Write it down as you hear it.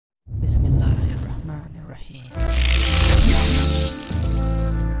Bismillahirrahmanirrahim.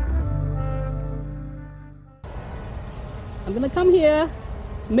 I'm gonna come here,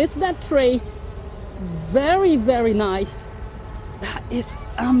 miss that tree. Very, very nice. That is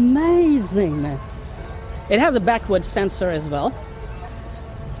amazing, man. It has a backward sensor as well.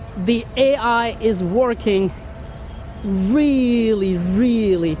 The AI is working really,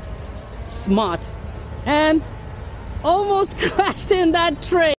 really smart, and almost crashed in that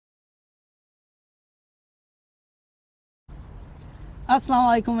tree.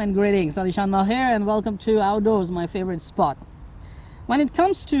 Assalamu alaikum and greetings. Alishanmao here, and welcome to Outdoors, my favorite spot. When it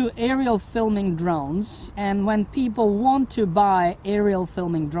comes to aerial filming drones, and when people want to buy aerial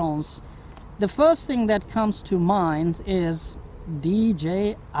filming drones, the first thing that comes to mind is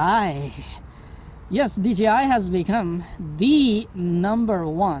DJI. Yes, DJI has become the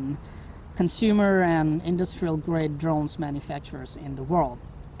 #1 consumer and industrial grade drones manufacturers in the world,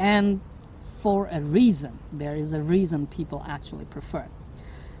 and for a reason. There is a reason people actually prefer it.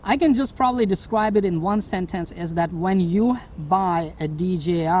 I can just probably describe it in one sentence, is that when you buy a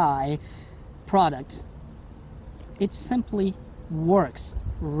DJI product, it simply works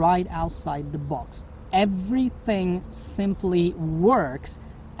right outside the box. Everything simply works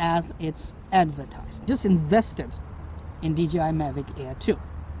as it's advertised. Just invested in DJI Mavic Air 2,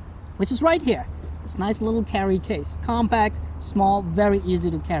 which is right here. This nice little carry case, compact, small, very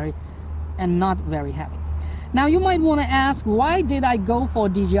easy to carry, and not very heavy. Now you might want to ask, why did I go for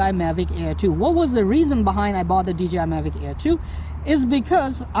DJI Mavic Air 2? What was the reason behind I bought the DJI Mavic Air 2? Is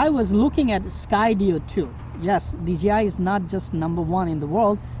because I was looking at Skydio 2. Yes, DJI is not just #1 in the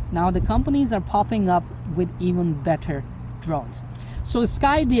world. Now the companies are popping up with even better drones. So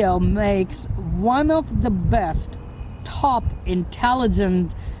Skydio makes one of the best top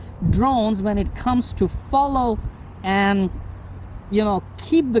intelligent drones when it comes to follow and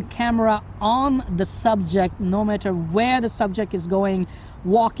keep the camera on the subject no matter where the subject is going,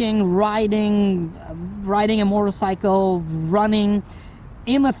 walking, riding a motorcycle, running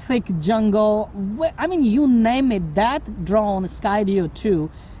in a thick jungle. I mean, you name it, that drone Skydio 2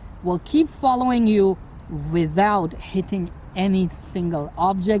 will keep following you without hitting any single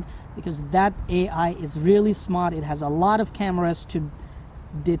object, because that AI is really smart. It has a lot of cameras to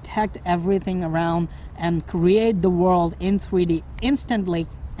detect everything around and create the world in 3D instantly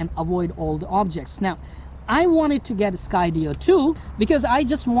and avoid all the objects. Now, I wanted to get Skydio 2 because I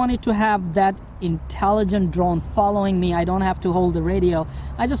just wanted to have that intelligent drone following me. I don't have to hold the radio.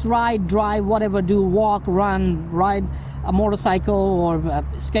 I just ride, drive, whatever, do, walk, run, ride a motorcycle or a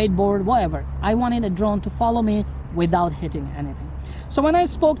skateboard, whatever. I wanted a drone to follow me without hitting anything. So when I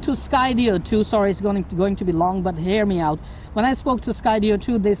spoke to Skydio 2, sorry, it's going to be long, but hear me out. When I spoke to Skydio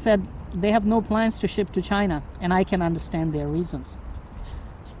 2, they said they have no plans to ship to China, and I can understand their reasons.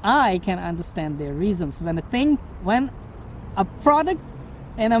 I can understand their reasons. When a product,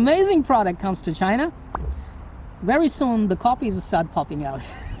 an amazing product comes to China, very soon the copies start popping out.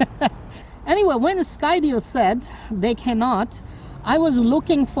 Anyway, when Skydio said they cannot, I was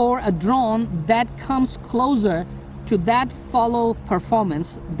looking for a drone that comes closer to that following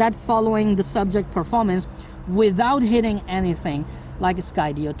the subject performance without hitting anything, like a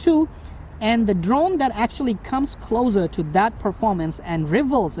Skydio 2. And the drone that actually comes closer to that performance and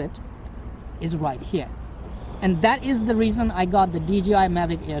rivals it is right here. And that is the reason I got the DJI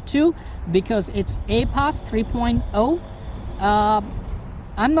Mavic Air 2, because it's APAS 3.0.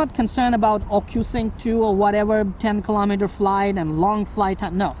 I'm not concerned about OcuSync 2 or whatever, 10-kilometer flight and long flight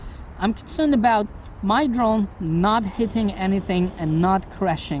time. No, I'm concerned about my drone not hitting anything and not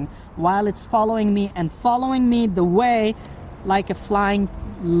crashing while it's following me, and following me the way like a flying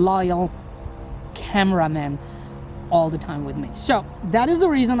loyal cameraman all the time with me. So that is the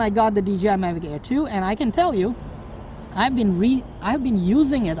reason I got the DJI Mavic Air 2, and I can tell you I've been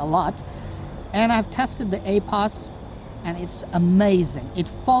using it a lot, and I've tested the APAS, and it's amazing. It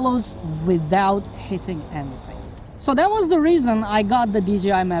follows without hitting anything. So that was the reason I got the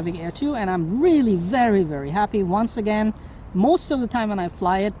DJI Mavic Air 2, and I'm really very, very happy. Once again, most of the time when I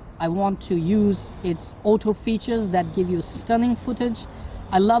fly it, I want to use its auto features that give you stunning footage.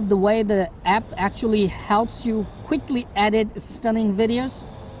 I love the way the app actually helps you quickly edit stunning videos.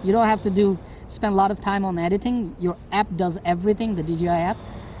 You don't have to spend a lot of time on editing. Your app does everything, the DJI app,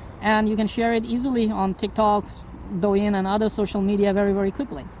 and you can share it easily on TikTok, Douyin, and other social media very, very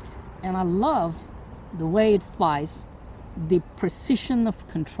quickly. And I love the way it flies, the precision of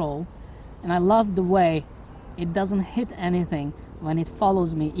control, and I love the way it doesn't hit anything when it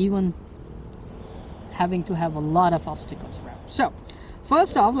follows me, even having to have a lot of obstacles around. So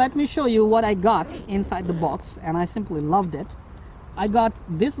first off, let me show you what I got inside the box, and I simply loved it. I got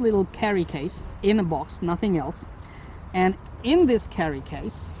this little carry case in a box, nothing else. And in this carry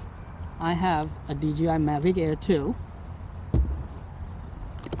case, I have a DJI Mavic Air 2.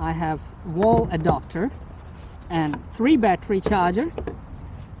 I have wall adapter and 3 battery charger.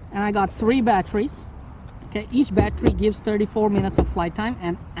 And I got 3 batteries. Okay, each battery gives 34 minutes of flight time,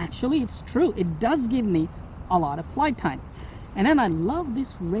 and actually it's true, it does give me a lot of flight time. And then I love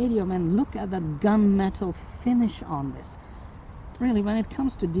this radio, man. Look at that gunmetal finish on this. Really, when it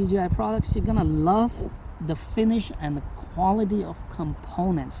comes to DJI products, you're gonna love the finish and the quality of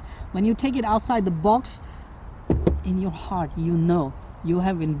components. When you take it outside the box, in your heart you know you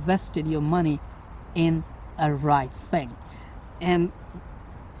have invested your money in a right thing. And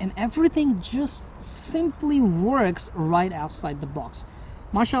everything just simply works right outside the box.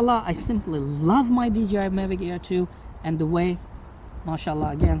 Mashallah, I simply love my DJI Mavic Air 2, and the way, mashallah,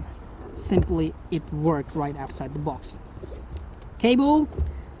 again, simply it worked right outside the box. Cable,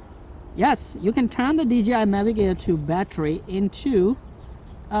 yes, you can turn the DJI Mavic Air 2 battery into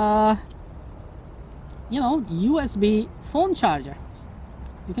USB phone charger.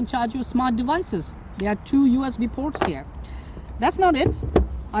 You can charge your smart devices. There are 2 USB ports here. That's not it.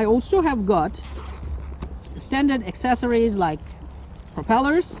 I also have got standard accessories like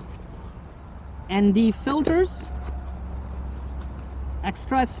propellers, ND filters,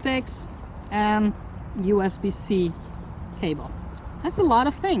 extra sticks, and USB-C cable. That's a lot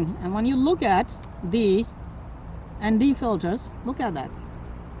of things. And when you look at the ND filters, look at that.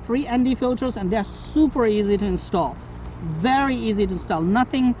 3 ND filters, and they're super easy to install. Very easy to install.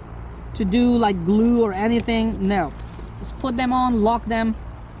 Nothing to do like glue or anything. No. Just put them on, lock them,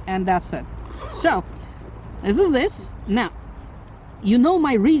 and that's it. So this is this. Now you know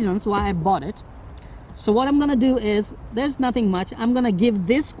my reasons why I bought it. So what I'm gonna do is, there's nothing much. I'm gonna give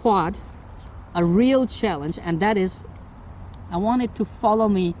this quad a real challenge, and that is I want it to follow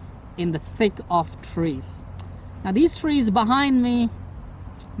me in the thick of trees. Now these trees behind me,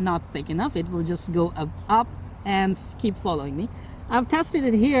 not thick enough. It will just go up and keep following me. I've tested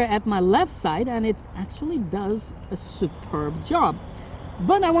it here at my left side, and it actually does a superb job.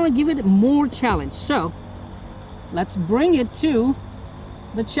 But I want to give it more challenge. So let's bring it to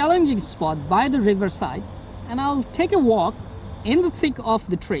the challenging spot by the riverside, and I'll take a walk in the thick of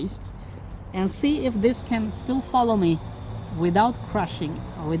the trees and see if this can still follow me without crushing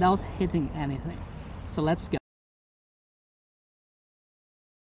or without hitting anything. So let's go.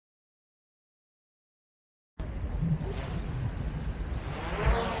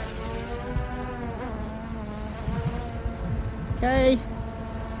 Okay,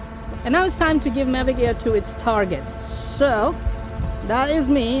 and now it's time to give Mavic Air 2 its target. So that is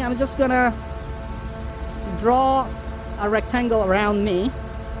me. I'm just gonna draw a rectangle around me,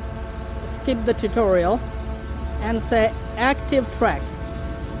 skip the tutorial, and say active track.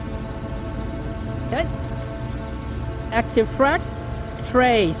 Okay, active track,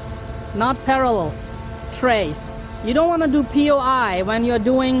 trace, not parallel, trace. You don't want to do POI when you're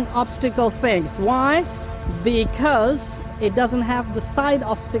doing obstacle things. Why? Because it doesn't have the side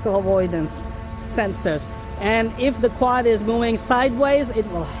obstacle avoidance sensors, and if the quad is moving sideways, it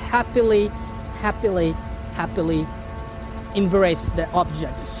will happily embrace the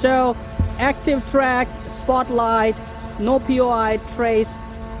object. So active track, spotlight, no POI, trace,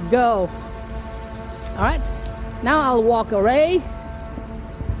 go. All right, now I'll walk away,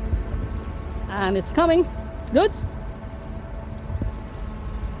 and it's coming. Good.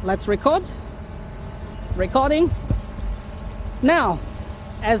 Let's record. Recording. Now,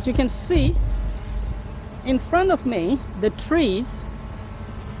 as you can see in front of me, the trees,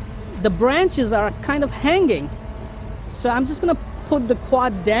 the branches are kind of hanging. So I'm just gonna put the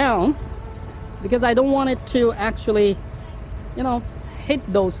quad down because I don't want it to actually, hit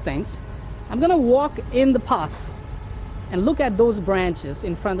those things. I'm gonna walk in the path and look at those branches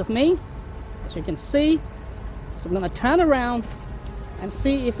in front of me, as you can see. So I'm gonna turn around and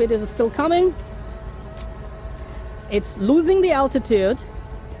see if it is still coming. It's losing the altitude.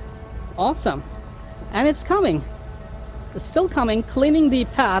 Awesome. And it's coming. It's still coming, cleaning the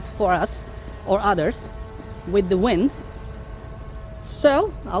path for us or others with the wind.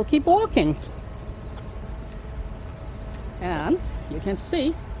 So I'll keep walking. And you can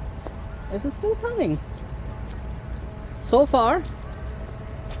see this is still coming. So far,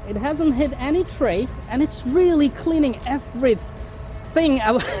 it hasn't hit any tree, and it's really cleaning everything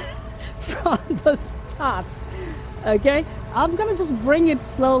from this path. Okay, I'm gonna just bring it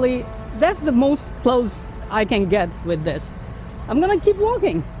slowly. That's the most close I can get with this. I'm gonna keep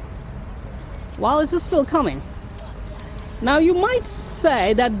walking while it's still coming. Now you might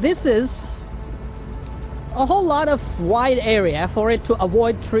say that this is a whole lot of wide area for it to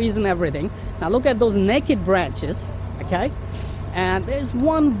avoid trees and everything. Now look at those naked branches, okay? And there's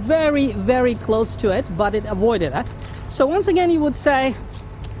one very, very close to it, but it avoided it. So once again, you would say,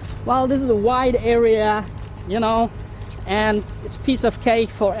 well, this is a wide area, you know, and it's a piece of cake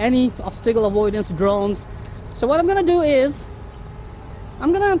for any obstacle avoidance drones. So what I'm gonna do is,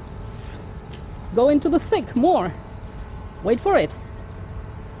 I'm gonna go into the thick more. Wait for it.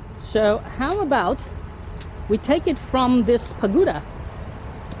 So how about we take it from this pagoda?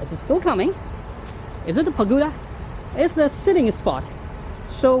 Is it still coming? Is it the pagoda? It's the sitting spot.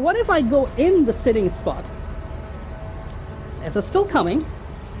 So what if I go in the sitting spot? Is it still coming?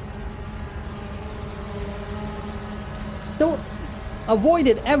 Still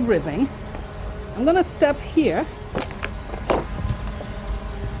avoided everything. I'm gonna step here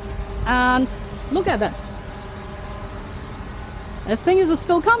and look at that. This thing is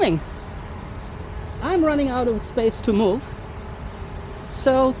still coming. I'm running out of space to move,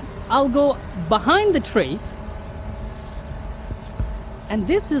 so I'll go behind the trees, and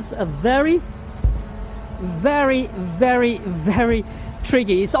this is a very, very, very, very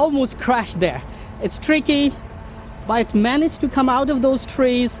tricky. It's almost crashed there. It's tricky, but it managed to come out of those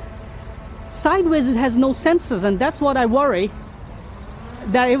trees. Sideways, it has no sensors, and that's what I worry,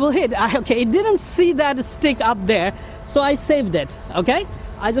 that it will hit. Okay, it didn't see that stick up there, so I saved it. Okay,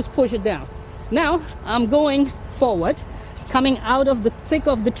 I just push it down. Now I'm going forward, coming out of the thick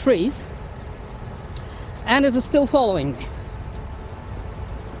of the trees, and it's still following me,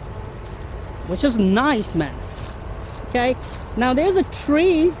 which is nice, man. Okay, now there's a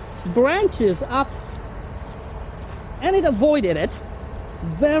tree branches up, and it avoided it.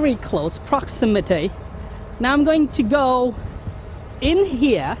 Very close proximity. Now I'm going to go in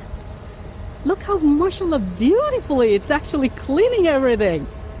here. Look how mashallah beautifully it's actually cleaning everything.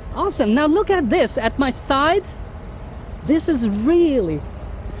 Awesome. Now look at this at my side. This is really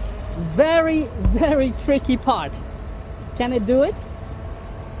very, very tricky part. Can it do it?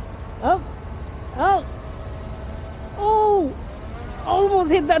 Oh,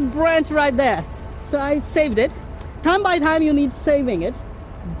 almost hit that branch right there. So I saved it. Time by time you need saving it,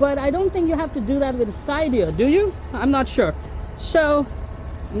 but I don't think you have to do that with Skydio, do you? I'm not sure. So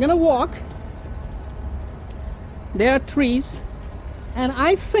I'm gonna walk. There are trees, and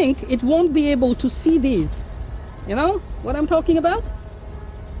I think it won't be able to see these. You know what I'm talking about?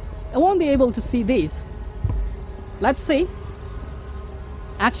 It won't be able to see these. Let's see.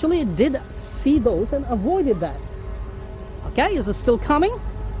 Actually, it did see those and avoided that. Okay, is it still coming?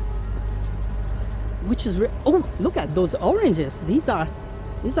 Which is oh, look at those oranges. These are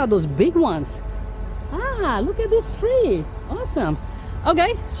those big ones. Ah, look at this tree. Awesome.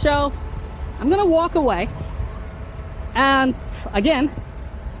 Okay, so I'm gonna walk away. And again,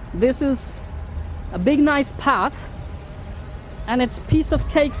 this is a big nice path, and it's a piece of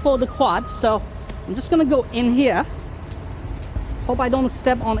cake for the quad. So I'm just gonna go in here. Hope I don't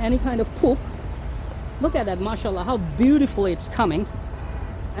step on any kind of poop. Look at that, mashallah, how beautifully it's coming.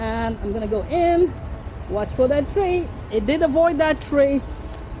 And I'm gonna go in, watch for that tree. It did avoid that tree.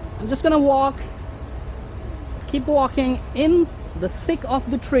 I'm just gonna walk, keep walking in the thick of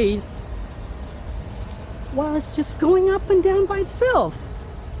the trees while it's just going up and down by itself.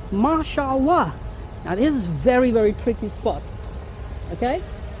 Mashallah. Now this is very, very tricky spot. Okay,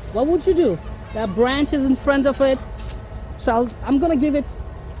 what would you do? There are branches in front of it, so I'm gonna give it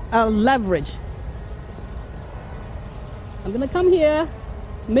a leverage. I'm gonna come here,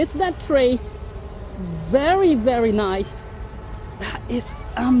 miss that tree. Very, very nice. That is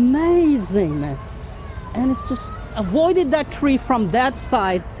amazing, man. And it's just avoided that tree from that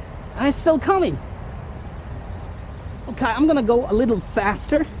side, and it's still coming. Okay, I'm gonna go a little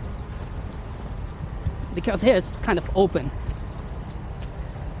faster because here it's kind of open.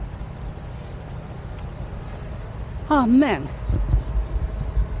 Oh man,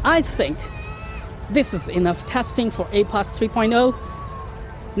 I think this is enough testing for APAS 3.0.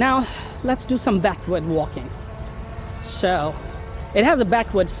 Now let's do some backward walking. So it has a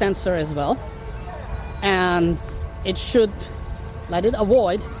backward sensor as well, and it should let it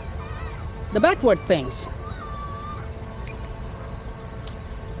avoid the backward things.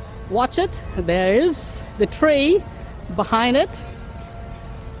 Watch it. There is the tree behind it.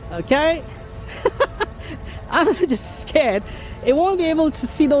 Okay. I'm just scared it won't be able to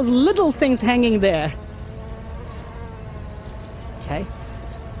see those little things hanging there. Okay,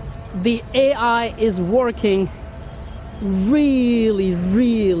 the AI is working really,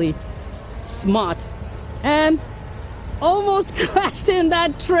 really smart, and almost crashed in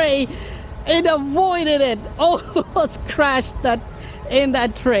that tree. It avoided it. Almost crashed in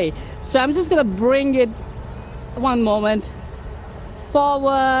that tree. So I'm just gonna bring it One moment.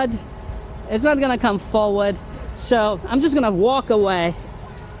 Forward. It's not gonna come forward, so I'm just gonna walk away,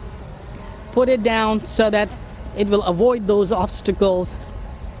 put it down so that it will avoid those obstacles.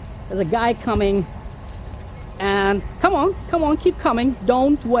 There's a guy coming, and come on, keep coming,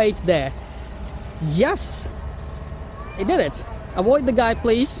 don't wait there. Yes, it did it. Avoid the guy,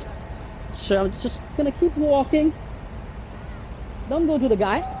 please. So I'm just gonna keep walking. Don't go to the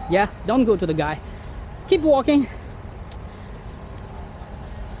guy. Yeah, don't go to the guy. Keep walking.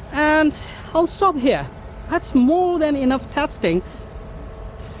 And I'll stop here. That's more than enough testing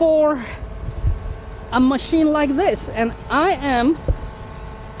for a machine like this, and I am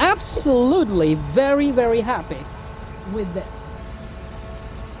absolutely very, very happy with this.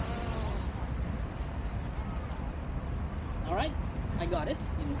 All right, I got it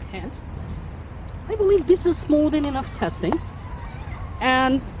in my hands. I believe this is more than enough testing.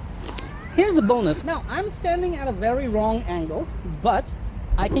 And here's a bonus. Now, I'm standing at a very wrong angle, but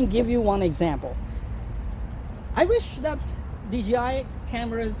I can give you one example. I wish that DJI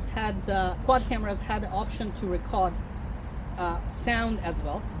cameras had, quad cameras had the option to record sound as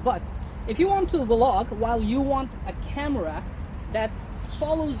well. But if you want to vlog while you want a camera that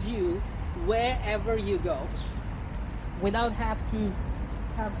follows you wherever you go, without have to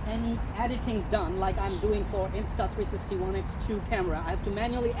have any editing done like I'm doing for Insta360 One X2 camera, I have to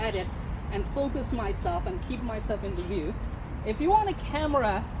manually edit and focus myself and keep myself in the view. If you want a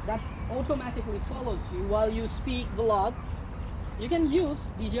camera that automatically follows you while you speak, vlog, you can use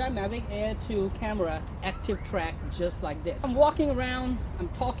DJI Mavic Air 2 camera active track just like this. I'm walking around, I'm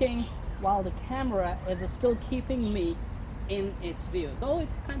talking while the camera is still keeping me in its view. Though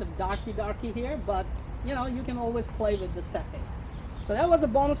it's kind of darky here, but you know, you can always play with the settings. So that was a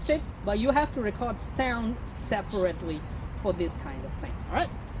bonus tip, but you have to record sound separately for this kind of thing. All right,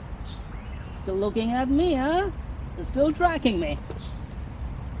 still looking at me, huh? It's still tracking me.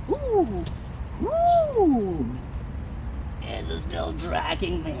 Ooh, ooh, it's still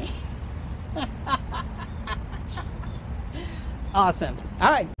tracking me. Awesome.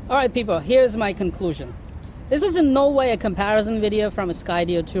 All right, people. Here's my conclusion. This is in no way a comparison video from a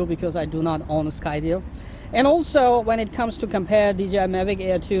Skydio 2 because I do not own a Skydio. And also, when it comes to compare DJI Mavic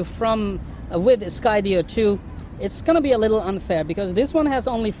Air 2 with Skydio 2, it's gonna be a little unfair because this one has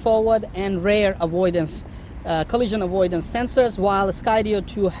only forward and rear avoidance, collision avoidance sensors, while Skydio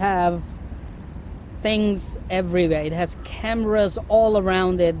 2 have things everywhere. It has cameras all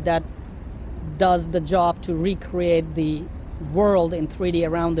around it that does the job to recreate the world in 3D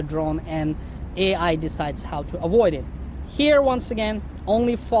around the drone, and AI decides how to avoid it. Here, once again,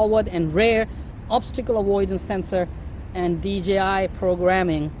 only forward and rear obstacle avoidance sensor, and DJI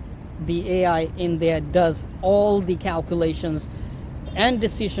programming, the AI in there does all the calculations and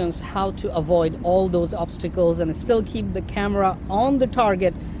decisions how to avoid all those obstacles and still keep the camera on the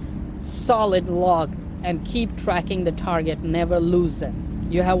target, solid lock, and keep tracking the target, never lose it.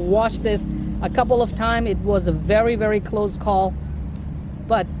 You have watched this a couple of times. It was a very, very close call,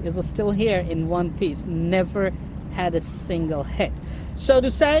 but it's still here in one piece, never had a single hit. So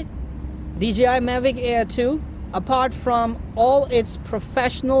to say, DJI Mavic Air 2, apart from all its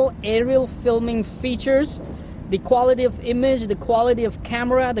professional aerial filming features, the quality of image, the quality of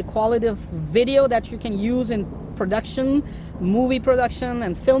camera, the quality of video that you can use in production, movie production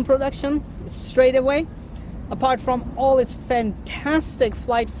and film production straight away, apart from all its fantastic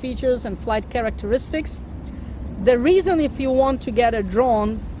flight features and flight characteristics, the reason if you want to get a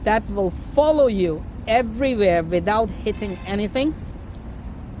drone that will follow you everywhere without hitting anything,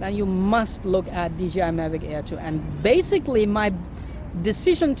 then you must look at DJI Mavic Air 2. And basically my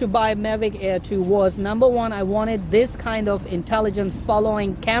decision to buy Mavic Air 2 was, number one, I wanted this kind of intelligent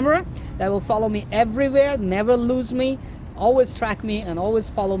following camera that will follow me everywhere, never lose me, always track me and always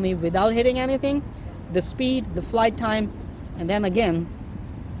follow me without hitting anything, the speed, the flight time, and then again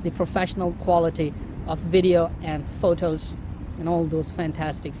the professional quality of video and photos and all those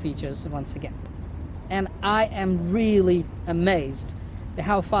fantastic features once again. And I am really amazed at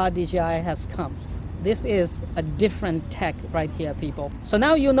how far DJI has come. This is a different tech right here, people. So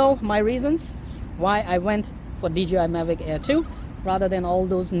now you know my reasons why I went for DJI Mavic Air 2 rather than all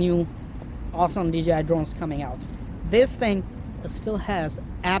those new awesome DJI drones coming out. This thing still has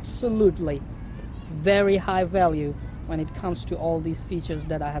absolutely very high value when it comes to all these features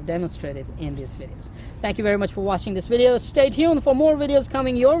that I have demonstrated in these videos. Thank you very much for watching this video. Stay tuned for more videos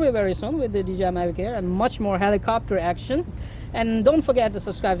coming your way very soon with the DJI Mavic Air and much more helicopter action. And don't forget to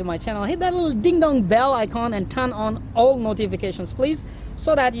subscribe to my channel. Hit that little ding dong bell icon and turn on all notifications, please,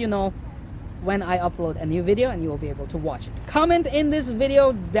 so that you know when I upload a new video, and you will be able to watch it. Comment in this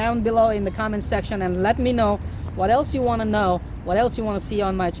video down below in the comment section and let me know what else you want to know, what else you want to see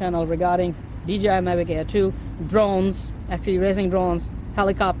on my channel regarding DJI Mavic Air 2, drones, FPV racing drones,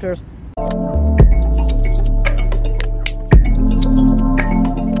 helicopters.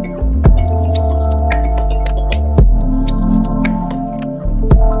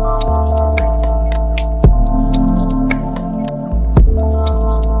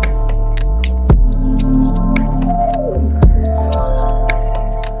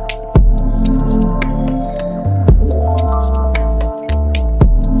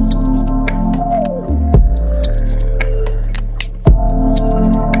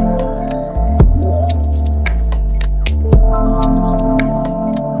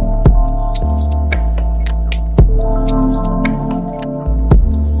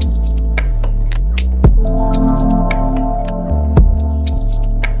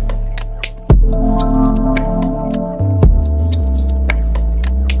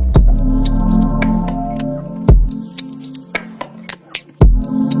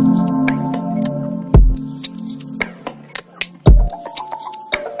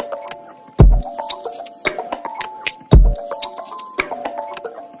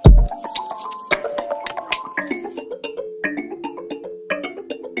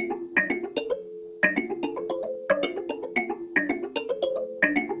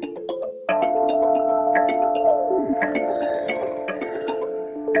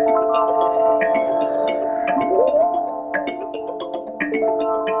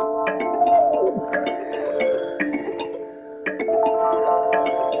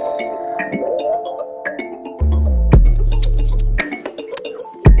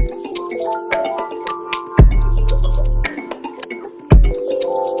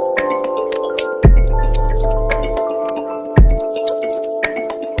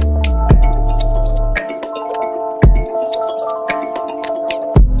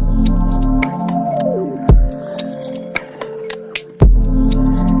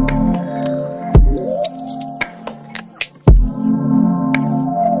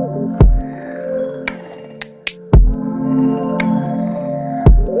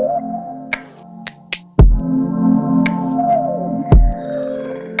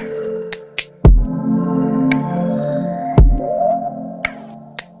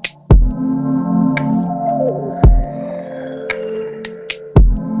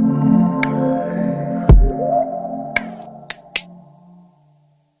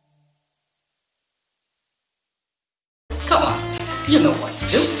 Come on, you know what to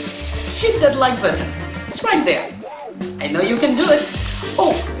do. Hit that like button. It's right there. I know you can do it.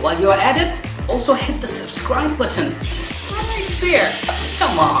 Oh, while you're at it, also hit the subscribe button. Right there.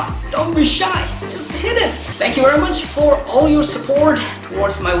 Come on, don't be shy. Just hit it. Thank you very much for all your support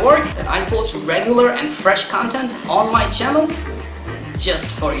towards my work, that I post regular and fresh content on my channel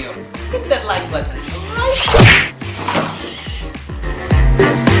just for you. Hit that like button right there.